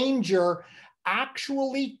mortal danger,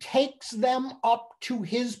 actually takes them up to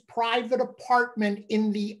his private apartment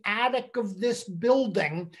in the attic of this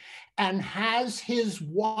building and has his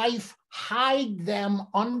wife hide them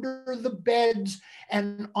under the beds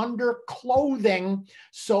and under clothing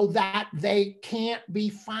so that they can't be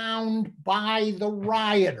found by the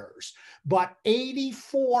rioters. But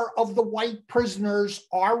 84 of the white prisoners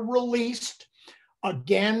are released.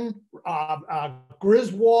 Again,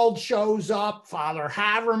 Griswold shows up, Father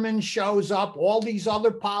Haverman shows up, all these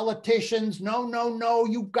other politicians. No, no, no,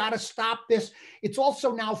 you've got to stop this. It's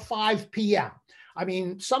also now 5 p.m. I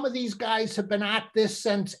mean, some of these guys have been at this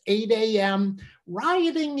since 8 a.m.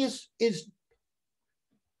 Rioting is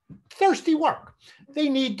thirsty work. They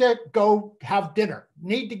need to go have dinner,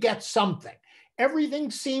 need to get something. Everything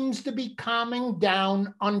seems to be calming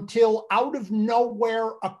down until out of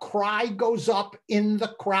nowhere, a cry goes up in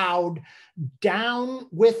the crowd, "Down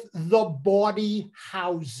with the bawdy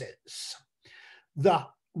houses." The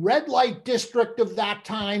red light district of that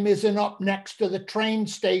time isn't up next to the train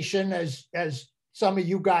station, as some of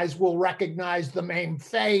you guys will recognize the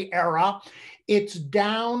Mainfay era. It's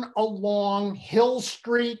down along Hill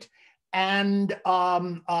Street and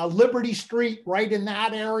Liberty Street, right in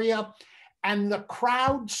that area. And the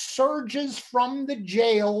crowd surges from the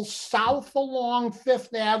jail south along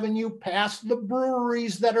Fifth Avenue, past the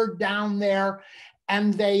breweries that are down there,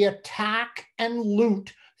 and they attack and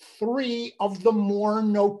loot 3 of the more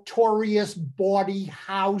notorious bawdy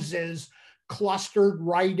houses clustered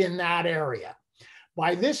right in that area.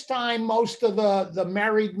 By this time, most of the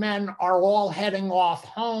married men are all heading off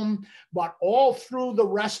home, but all through the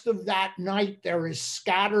rest of that night, there is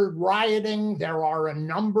scattered rioting. There are a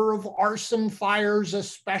number of arson fires,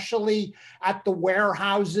 especially at the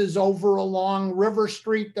warehouses over along River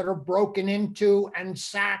Street, that are broken into and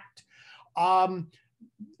sacked.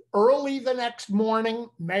 Early the next morning,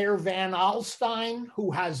 Mayor Van Alstyne, who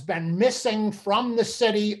has been missing from the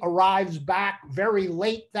city, arrives back very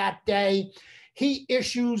late that day. He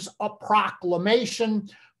issues a proclamation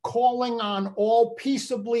calling on all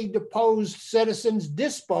peaceably disposed citizens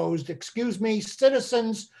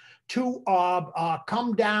to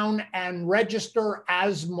come down and register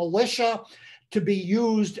as militia to be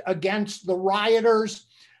used against the rioters.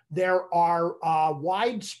 There are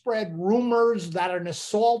widespread rumors that an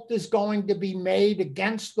assault is going to be made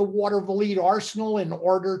against the Watervliet Arsenal in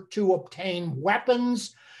order to obtain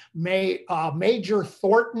weapons. Major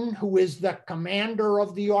Thornton, who is the commander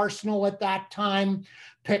of the arsenal at that time,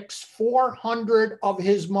 picks 400 of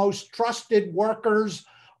his most trusted workers,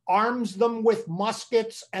 arms them with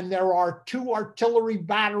muskets, and there are 2 artillery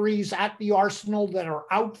batteries at the arsenal that are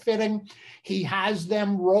outfitting. He has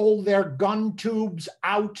them roll their gun tubes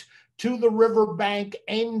out to the riverbank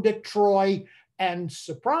aimed at Troy, and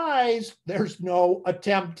surprise, there's no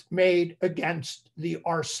attempt made against the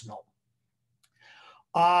arsenal.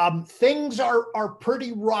 Things are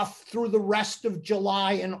pretty rough through the rest of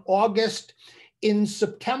July and August. In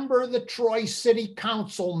September, the Troy City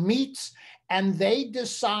Council meets and they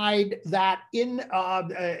decide that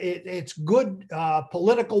it's good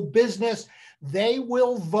political business. They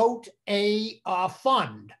will vote a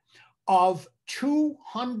fund of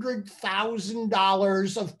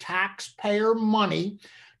 $200,000 of taxpayer money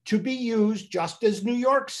to be used, just as New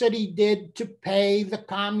York City did, to pay the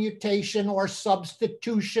commutation or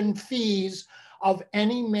substitution fees of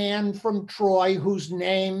any man from Troy whose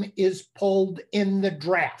name is pulled in the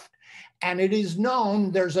draft. And it is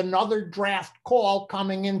known there's another draft call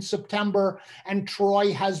coming in September, and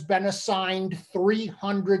Troy has been assigned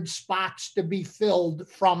 300 spots to be filled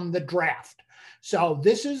from the draft. So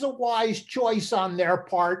this is a wise choice on their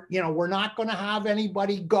part. You know, we're not going to have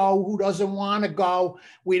anybody go who doesn't want to go.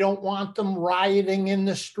 We don't want them rioting in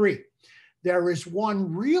the street. There is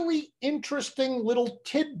one really interesting little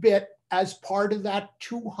tidbit as part of that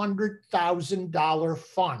 $200,000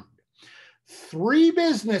 fund. 3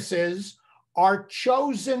 businesses are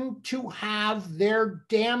chosen to have their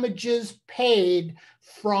damages paid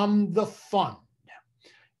from the fund.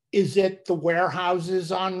 Is it the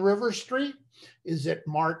warehouses on River Street? Is it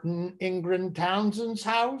Martin Ingrid Townsend's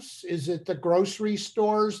house? Is it the grocery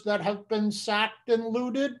stores that have been sacked and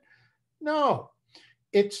looted? No,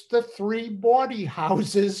 it's the 3 bawdy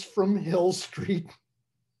houses from Hill Street.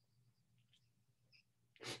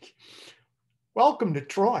 Welcome to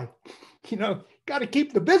Troy. You know, got to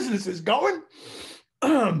keep the businesses going.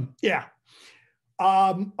 Yeah.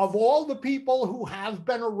 Of all the people who have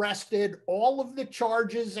been arrested, all of the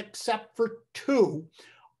charges except for 2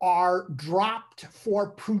 are dropped for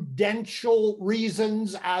prudential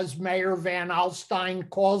reasons, as Mayor Van Alstyne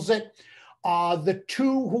calls it. The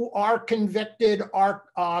 2 who are convicted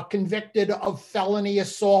of felony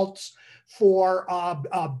assaults for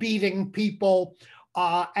beating people.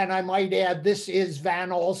 And I might add, this is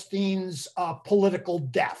Van Alstyne's political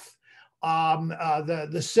death.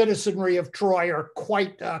 The citizenry of Troy are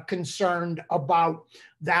quite concerned about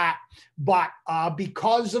that. But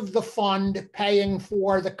because of the fund paying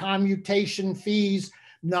for the commutation fees,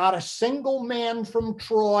 not a single man from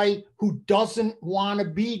Troy who doesn't want to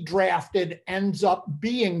be drafted ends up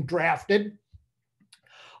being drafted.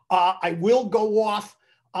 I will go off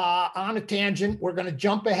on a tangent. We're going to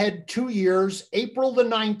jump ahead 2 years, April the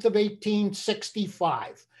 9th of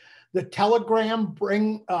 1865. The telegram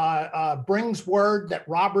brings word that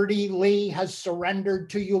Robert E. Lee has surrendered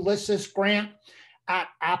to Ulysses Grant at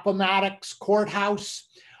Appomattox Courthouse.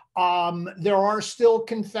 There are still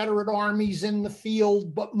Confederate armies in the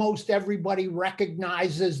field, but most everybody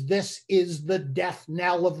recognizes this is the death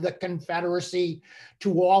knell of the Confederacy.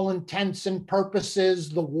 To all intents and purposes,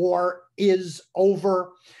 the war is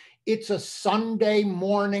over. It's a Sunday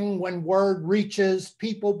morning when word reaches,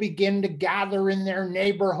 people begin to gather in their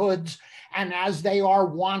neighborhoods, and as they are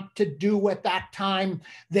wont to do at that time,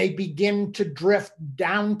 they begin to drift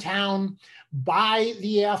downtown. By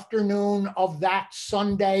the afternoon of that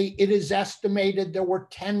Sunday, it is estimated there were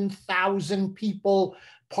 10,000 people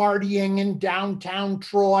partying in downtown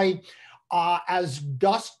Troy. As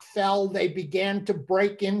dusk fell, they began to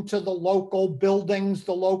break into the local buildings,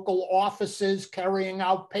 the local offices, carrying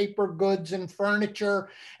out paper goods and furniture,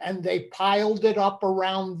 and they piled it up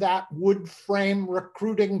around that wood frame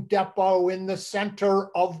recruiting depot in the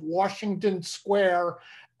center of Washington Square,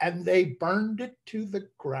 and they burned it to the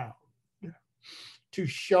ground to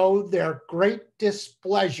show their great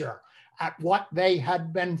displeasure at what they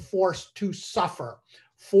had been forced to suffer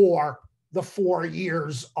for the 4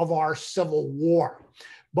 years of our Civil War.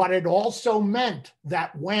 But it also meant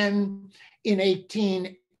that when in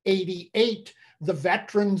 1888, the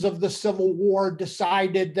veterans of the Civil War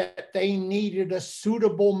decided that they needed a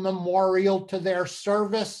suitable memorial to their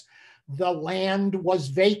service, the land was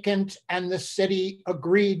vacant and the city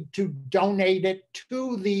agreed to donate it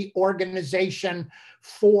to the organization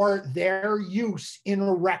for their use in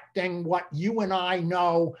erecting what you and I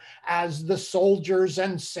know as the Soldiers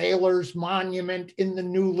and Sailors Monument in the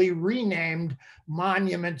newly renamed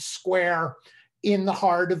Monument Square in the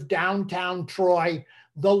heart of downtown Troy,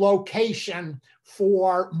 the location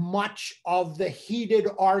for much of the heated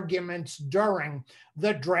arguments during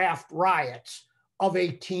the draft riots of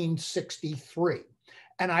 1863.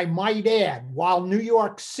 And I might add, while New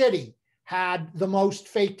York City had the most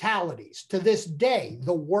fatalities, to this day,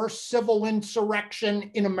 the worst civil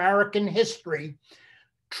insurrection in American history,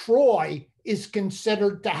 Troy is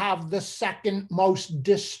considered to have the second most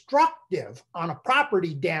destructive, on a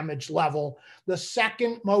property damage level, the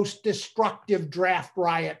second most destructive draft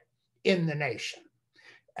riot in the nation.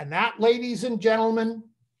 And that, ladies and gentlemen,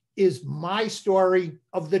 is my story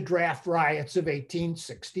of the draft riots of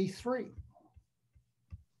 1863.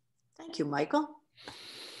 Thank you, Michael.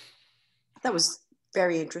 That was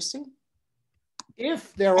very interesting.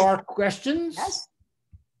 If there are questions. Yes.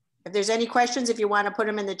 If there's any questions, if you want to put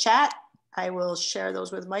them in the chat, I will share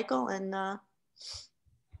those with Michael, and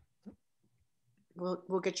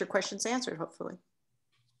we'll get your questions answered, hopefully.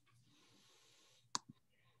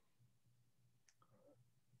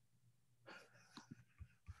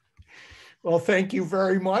 Well, thank you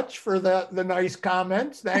very much for the nice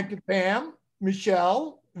comments. Thank you, Pam,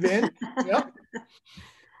 Michelle, Vince. Yep.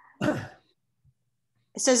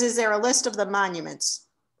 It says, is there a list of the monuments?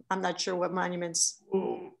 I'm not sure what monuments.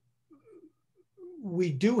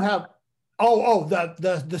 We do have,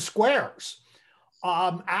 the squares.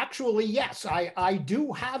 Actually, yes, I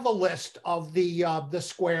do have a list of the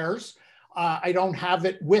squares. I don't have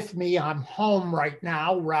it with me. I'm home right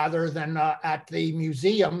now rather than at the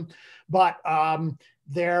museum, but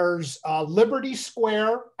there's Liberty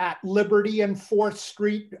Square at Liberty and 4th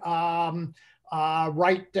Street,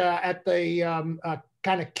 right at the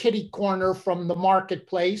kind of kitty corner from the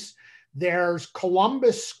marketplace. There's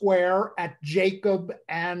Columbus Square at Jacob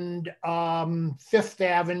and 5th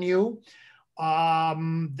Avenue,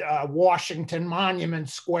 Washington Monument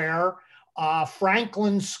Square.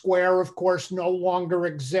 Franklin Square, of course, no longer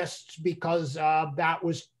exists because that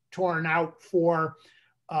was torn out for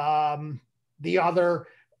the other,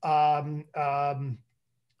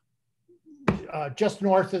 just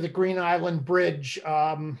north of the Green Island Bridge,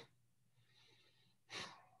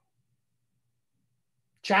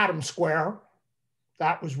 Chatham Square.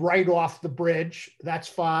 That was right off the bridge. That's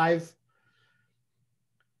 5.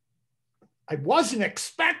 I wasn't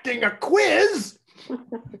expecting a quiz. Well,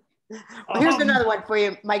 here's another one for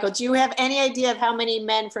you, Michael. Do you have any idea of how many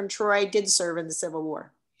men from Troy did serve in the Civil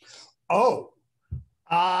War?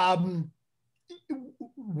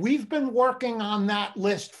 We've been working on that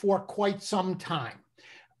list for quite some time.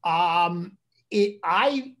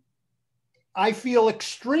 I feel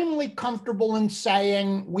extremely comfortable in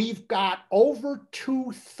saying we've got over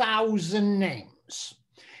 2,000 names.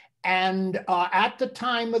 And at the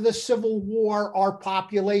time of the Civil War, our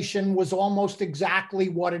population was almost exactly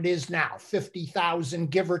what it is now,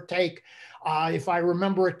 50,000, give or take. If I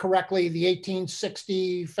remember it correctly, the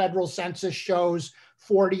 1860 federal census shows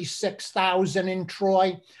 46,000 in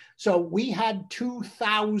Troy. So we had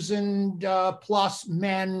 2,000 plus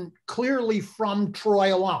men clearly from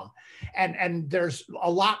Troy alone. And there's a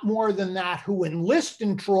lot more than that who enlist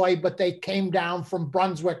in Troy, but they came down from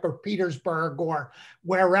Brunswick or Petersburg or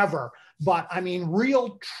wherever. But I mean,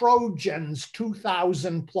 real Trojans,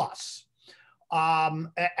 2,000 plus. And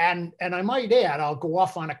I might add, I'll go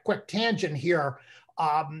off on a quick tangent here.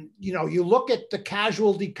 You look at the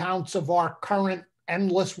casualty counts of our current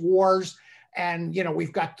endless wars, and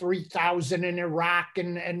we've got 3,000 in Iraq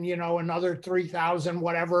and another 3,000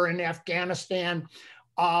 whatever in Afghanistan.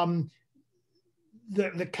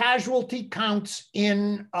 The casualty counts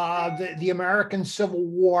in the American Civil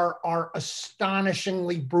War are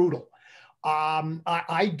astonishingly brutal.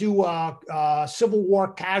 I do a Civil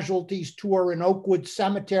War casualties tour in Oakwood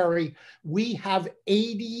Cemetery. We have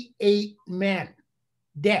 88 men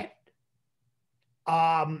dead.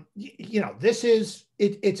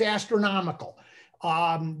 It's astronomical.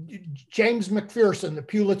 James McPherson, the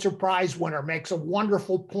Pulitzer Prize winner, makes a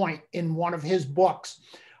wonderful point in one of his books.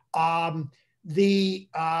 In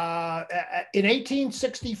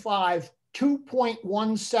 1865,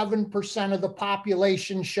 2.17% of the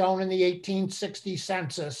population shown in the 1860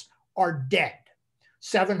 census are dead.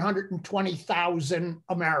 720,000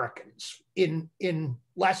 Americans in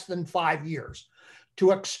less than 5 years.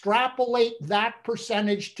 To extrapolate that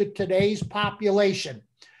percentage to today's population,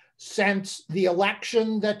 since the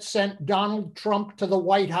election that sent Donald Trump to the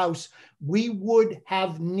White House, we would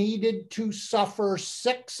have needed to suffer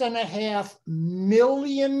 6.5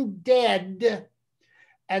 million dead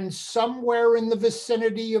and somewhere in the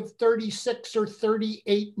vicinity of 36 or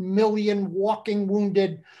 38 million walking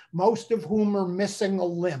wounded, most of whom are missing a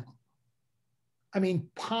limb. I mean,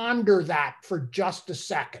 ponder that for just a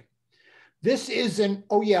second. This isn't,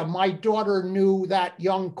 oh yeah, my daughter knew that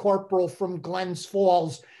young corporal from Glens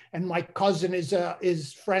Falls, and my cousin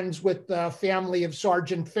is friends with the family of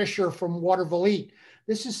Sergeant Fisher from Waterville.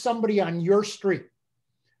 This is somebody on your street.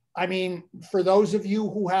 I mean, for those of you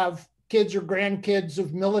who have kids or grandkids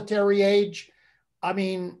of military age, I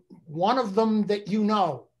mean, one of them that you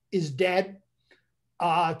know is dead.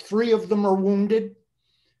 3 of them are wounded.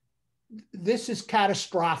 This is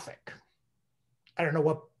catastrophic. I don't know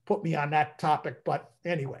what put me on that topic, but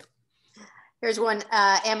anyway. Here's one.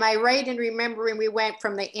 Am I right in remembering we went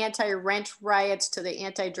from the anti-rent riots to the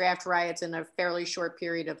anti-draft riots in a fairly short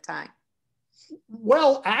period of time?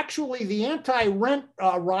 Well, actually, the anti-rent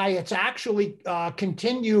riots actually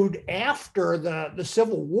continued after the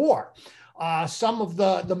Civil War. Some of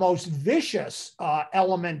the most vicious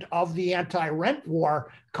element of the anti-rent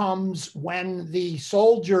war comes when the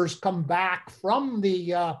soldiers come back from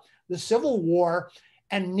the Civil War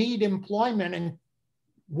and need employment, and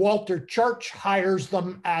Walter Church hires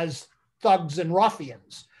them as thugs and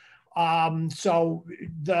ruffians. So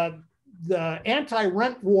the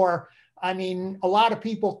anti-rent war, I mean, a lot of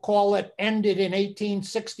people call it ended in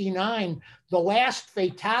 1869. The last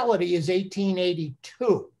fatality is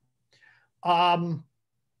 1882. Now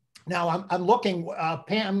I'm looking,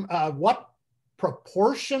 Pam, what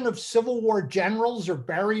proportion of Civil War generals are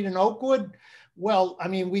buried in Oakwood? Well, I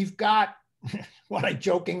mean, we've got what I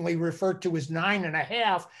jokingly refer to as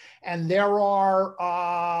 9.5, and there are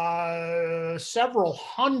several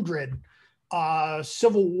hundred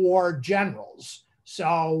Civil War generals.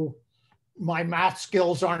 So my math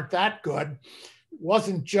skills aren't that good.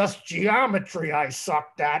 Wasn't just geometry I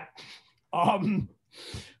sucked at.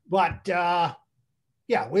 But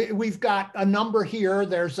yeah, we've got a number here.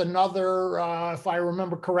 There's another, if I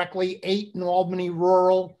remember correctly, 8 in Albany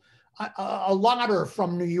rural. A lot are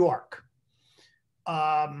from New York.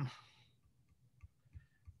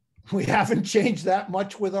 We haven't changed that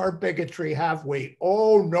much with our bigotry, have we?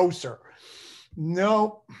 Oh, no, sir.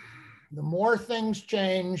 No. The more things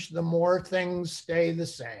change, the more things stay the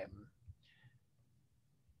same.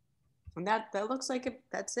 And that looks like it.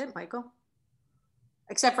 That's it, Michael.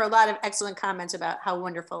 Except for a lot of excellent comments about how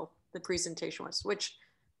wonderful the presentation was, which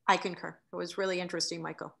I concur. It was really interesting,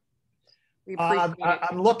 Michael. We appreciate it.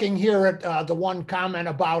 I'm looking here at the one comment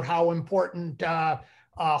about how important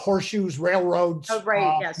horseshoes, railroads,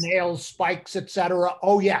 yes. nails, spikes, etc.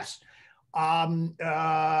 Oh, yes.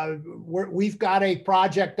 We've got a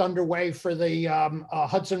project underway for the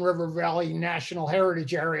Hudson River Valley National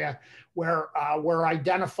Heritage Area where we're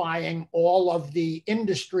identifying all of the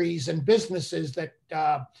industries and businesses that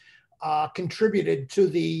contributed to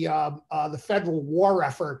the federal war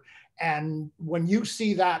effort. And when you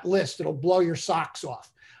see that list, it'll blow your socks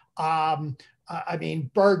off. I mean,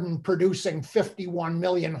 Burden producing 51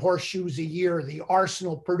 million horseshoes a year, the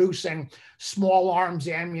Arsenal producing small arms,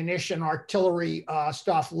 ammunition, artillery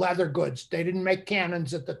stuff, leather goods. They didn't make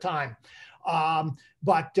cannons at the time.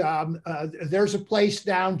 But there's a place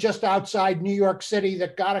down just outside New York City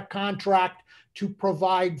that got a contract to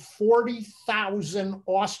provide 40,000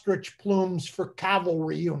 ostrich plumes for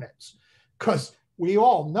cavalry units. Because we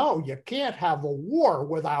all know you can't have a war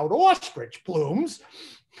without ostrich plumes.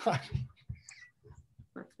 Wait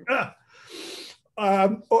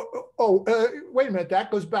a minute.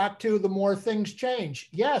 That goes back to the more things change.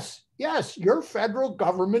 Yes, your federal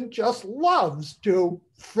government just loves to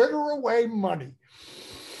fritter away money.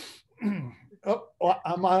 I'm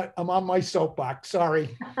on my soapbox.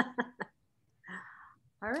 Sorry.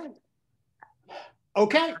 All right.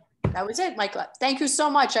 Okay. That was it, Michael. Thank you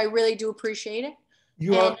so much. I really do appreciate it.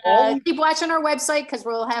 You are always keep watching our website because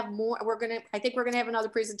we'll have more. I think we're gonna have another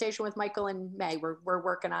presentation with Michael in May. We're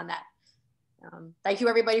working on that. Thank you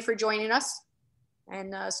everybody for joining us,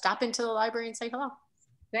 and stop into the library and say hello.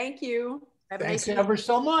 Thank you. Thanks ever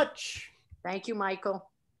so much. Thank you, Michael.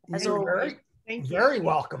 As always. Very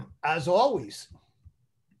welcome, as always.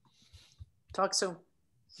 Talk soon.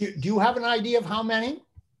 Do you have an idea of how many?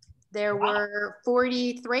 There were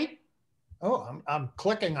 43. Oh, I'm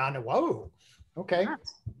clicking on it. Whoa. Okay.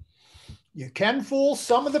 You can fool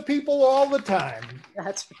some of the people all the time.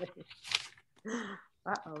 That's right.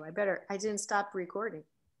 Uh-oh, I didn't stop recording.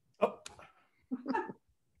 Oh.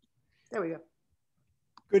 There we go.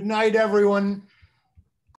 Good night, everyone.